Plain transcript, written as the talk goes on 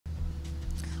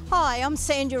Hi, I'm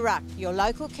Sandra Ruck, your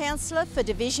local councillor for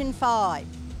Division 5.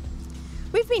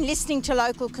 We've been listening to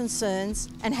local concerns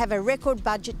and have a record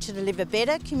budget to deliver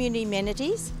better community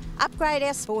amenities, upgrade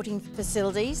our sporting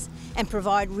facilities and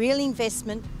provide real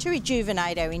investment to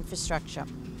rejuvenate our infrastructure.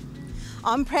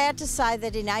 I'm proud to say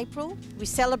that in April we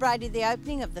celebrated the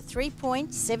opening of the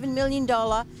 $3.7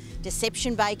 million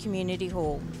Deception Bay Community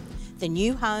Hall, the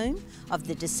new home of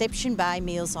the Deception Bay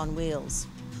Meals on Wheels.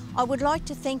 I would like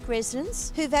to thank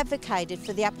residents who've advocated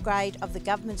for the upgrade of the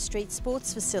Government Street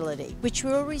Sports Facility, which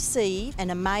will receive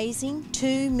an amazing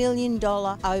 $2 million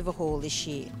overhaul this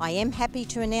year. I am happy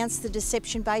to announce the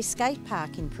Deception Bay Skate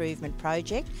Park Improvement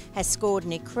Project has scored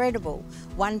an incredible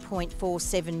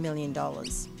 $1.47 million.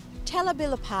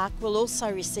 Talabilla Park will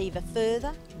also receive a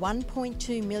further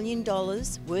 $1.2 million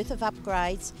worth of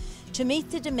upgrades to meet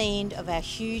the demand of our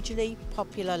hugely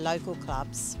popular local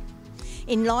clubs.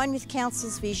 In line with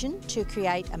Council's vision to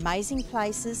create amazing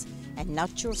places and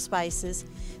natural spaces,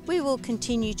 we will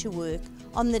continue to work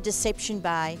on the Deception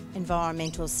Bay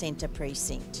Environmental Centre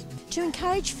precinct. To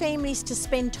encourage families to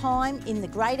spend time in the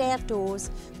great outdoors,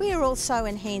 we are also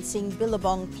enhancing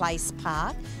Billabong Place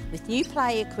Park with new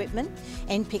play equipment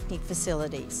and picnic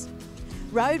facilities.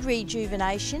 Road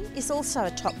rejuvenation is also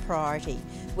a top priority,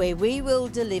 where we will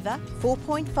deliver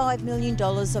 $4.5 million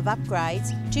of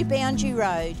upgrades to Boundary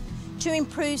Road to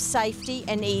improve safety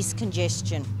and ease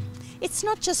congestion. It's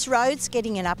not just roads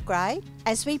getting an upgrade,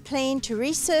 as we plan to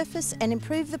resurface and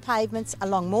improve the pavements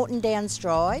along Moreton Downs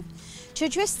Drive to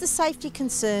address the safety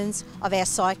concerns of our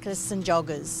cyclists and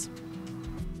joggers.